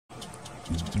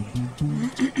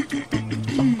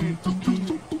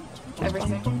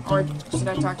Everything? Or should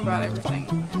I talk about everything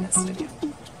in this video?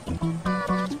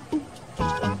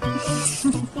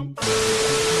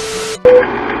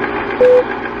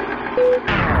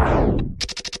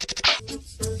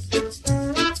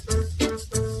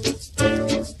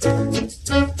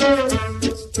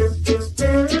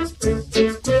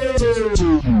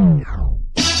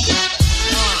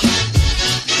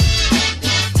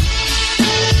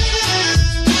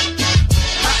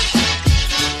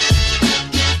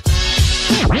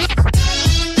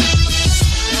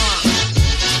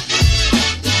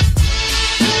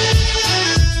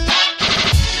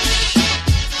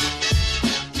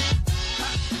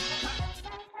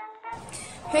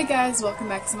 Hey guys, welcome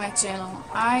back to my channel.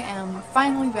 I am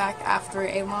finally back after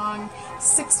a long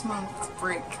 6-month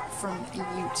break from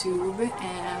YouTube,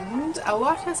 and a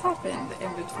lot has happened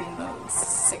in between those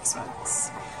 6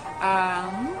 months.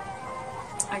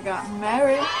 I got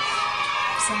married.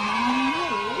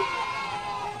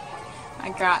 I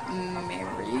got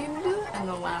married in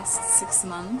the last 6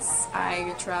 months.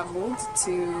 I traveled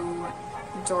to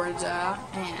Georgia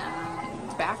and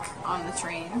back on the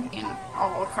train and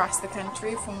all across the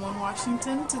country from one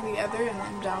Washington to the other and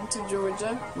then down to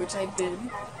Georgia, which I did,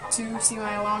 to see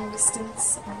my long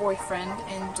distance boyfriend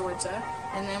in Georgia.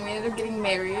 And then we ended up getting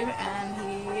married, and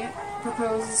he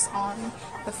proposed on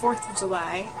the 4th of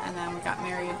July, and then we got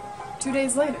married 2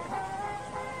 days later.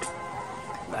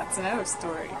 That's another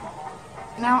story.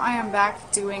 Now I am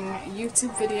back doing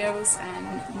YouTube videos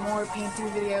and more painting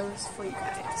videos for you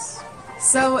guys.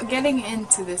 So, getting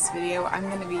into this video, I'm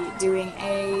going to be doing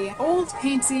my old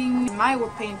painting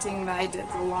that I did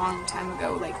a long time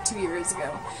ago, like 2 years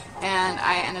ago. And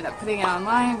I ended up putting it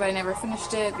online, but I never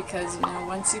finished it because, you know,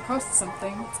 once you post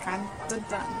something, it's kind of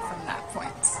done from that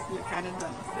point. You're kind of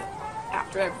done with it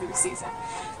after every season.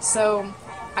 So,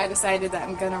 I decided that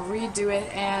I'm going to redo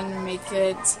it and make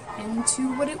it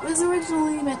into what it was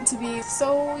originally meant to be.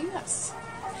 So, yes.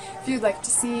 If you'd like to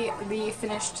see the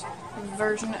finished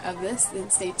version of this,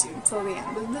 then stay tuned till the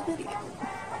end of the video.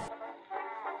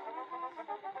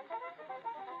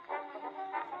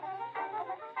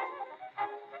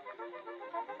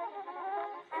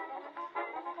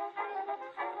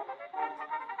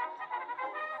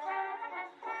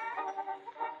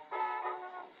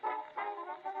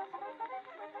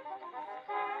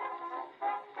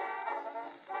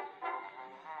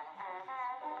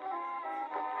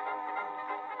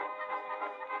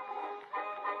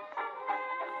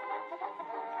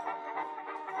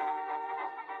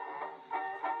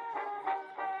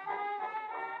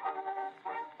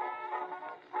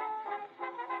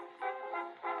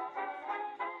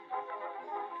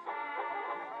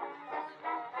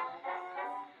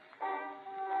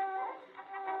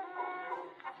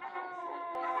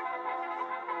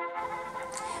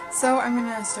 So I'm going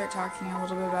to start talking a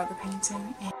little bit about the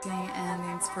painting and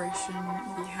the inspiration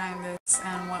behind this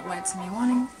and what led to me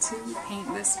wanting to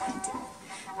paint this painting.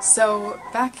 So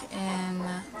back in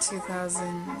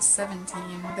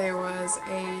 2017 there was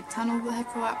a tunnel that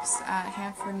had collapsed at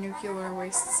Hanford Nuclear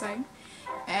Waste Site,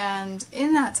 and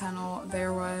in that tunnel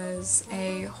there was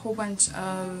a whole bunch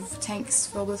of tanks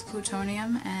filled with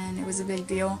plutonium, and it was a big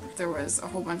deal. There was a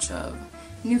whole bunch of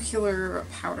nuclear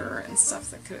powder and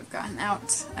stuff that could have gotten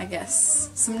out, I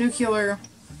guess. Some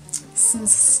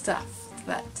stuff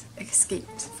that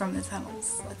escaped from the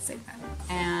tunnels, let's say that.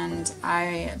 And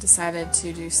I decided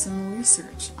to do some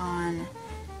research on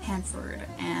Hanford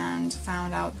and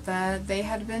found out that they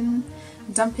had been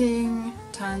dumping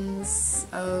tons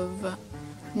of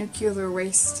nuclear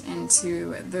waste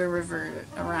into the river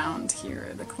around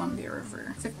here, the Columbia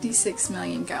River. 56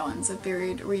 million gallons of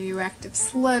buried radioactive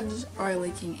sludge are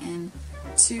leaking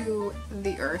into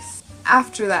the earth.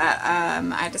 After that,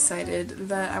 I decided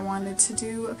that I wanted to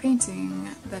do a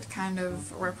painting that kind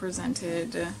of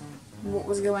represented what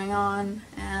was going on,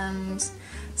 and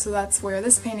so that's where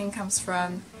this painting comes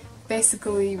from.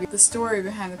 Basically, the story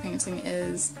behind the painting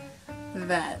is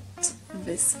that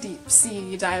this deep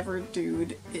sea diver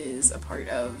dude is a part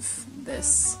of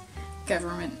this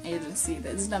government agency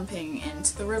that's dumping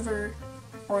into the river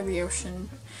or the ocean.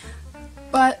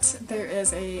 But there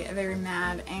is a very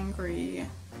mad, angry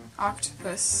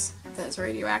octopus that's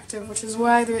radioactive, which is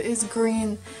why there is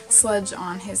green sludge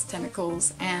on his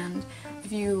tentacles, and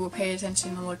if you pay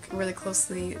attention and look really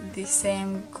closely, the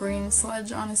same green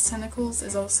sludge on his tentacles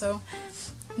is also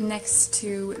next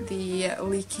to the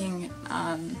leaking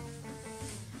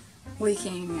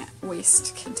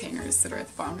waste containers that are at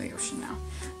the bottom of the ocean now.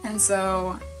 And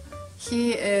so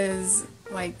he is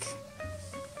like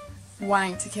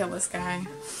wanting to kill this guy.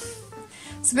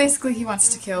 So basically he wants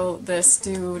to kill this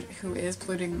dude who is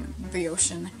polluting the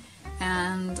ocean,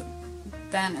 and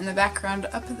then in the background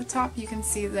up at the top you can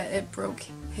see that it broke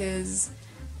his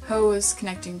hose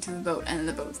connecting to the boat and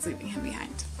the boat's leaving him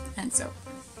behind. And so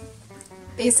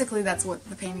basically that's what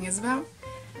the painting is about.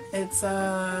 It's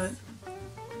a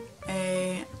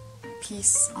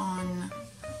piece on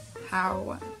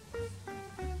how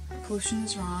pollution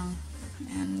is wrong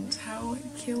and how it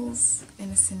kills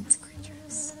innocent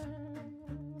creatures.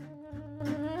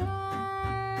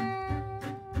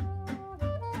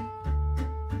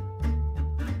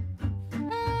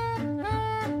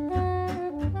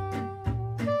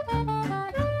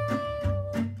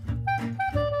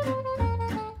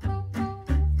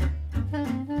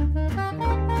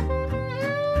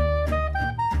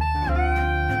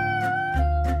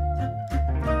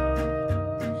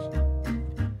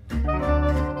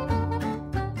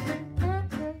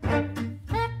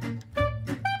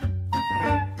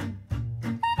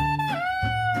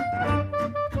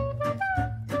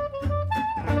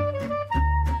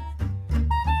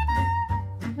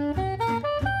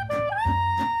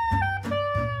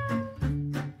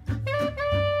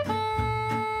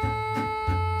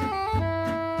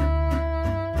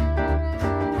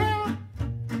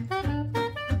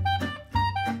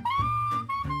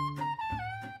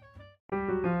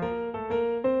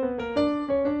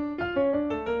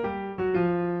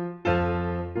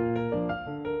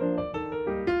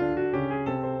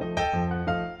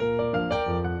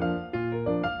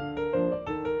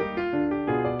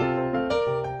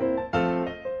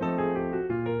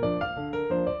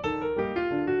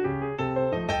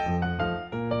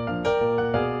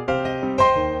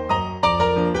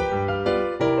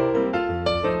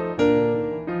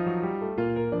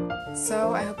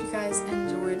 So I hope you guys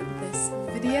enjoyed this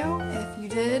video. If you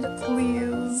did,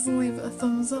 please leave a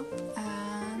thumbs up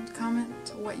and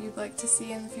comment what you'd like to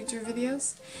see in future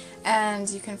videos. And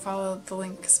you can follow the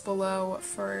links below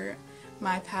for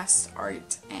my past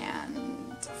art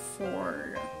and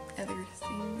for other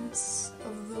things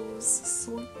of those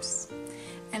sorts.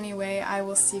 Anyway, I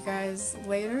will see you guys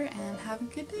later and have a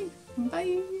good day.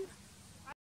 Bye!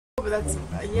 But that's,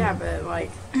 yeah, but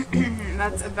like,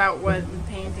 that's about what the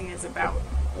painting is about.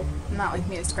 Not like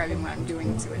me describing what I'm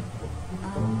doing to it.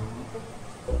 I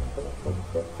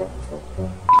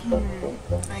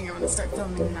think I'm gonna start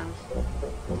filming now.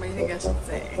 What do you think I should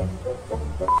say?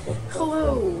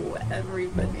 Hello,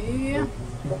 everybody.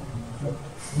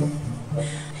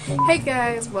 Hey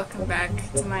guys, welcome back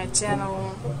to my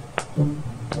channel.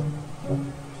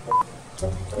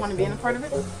 Want to be in a part of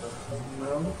it?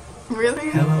 No. Really?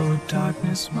 Hello,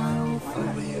 darkness, my old friend.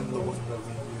 Only in the one that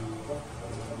we do.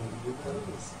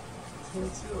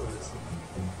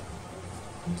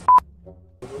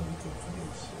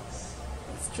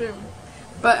 It's true.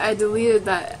 But I deleted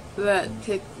that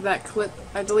clip.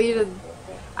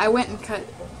 I went and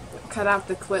cut out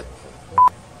the clip.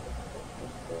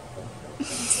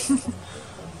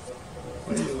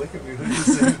 Why do you look at me when you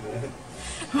say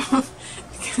that?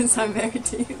 Because I'm married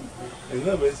to you. I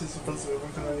know, but it's just supposed to be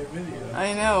working on your video.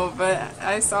 I know, but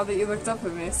I saw that you looked up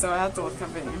at me, so I had to look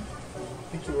up at you. I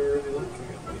think you were already looking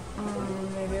at me.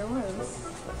 Maybe I was.